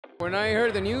When I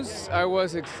heard the news, I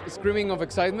was screaming of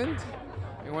excitement.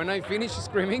 And when I finished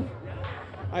screaming,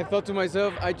 I thought to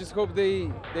myself, I just hope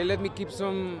they let me keep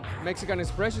some Mexican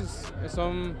expressions,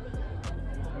 some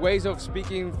ways of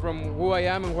speaking from who I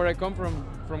am and where I come from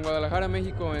Guadalajara,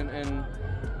 Mexico,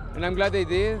 and I'm glad they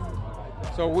did.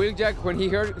 So Will Jack, when he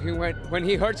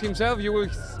hurts himself, you will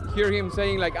hear him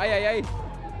saying like "ay ay ay,"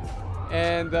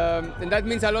 and that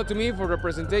means a lot to me for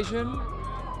representation.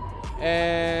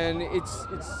 And it's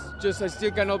just I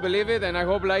still cannot believe it, and I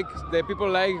hope like the people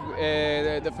like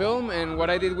the film and what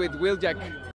I did with Will Jack.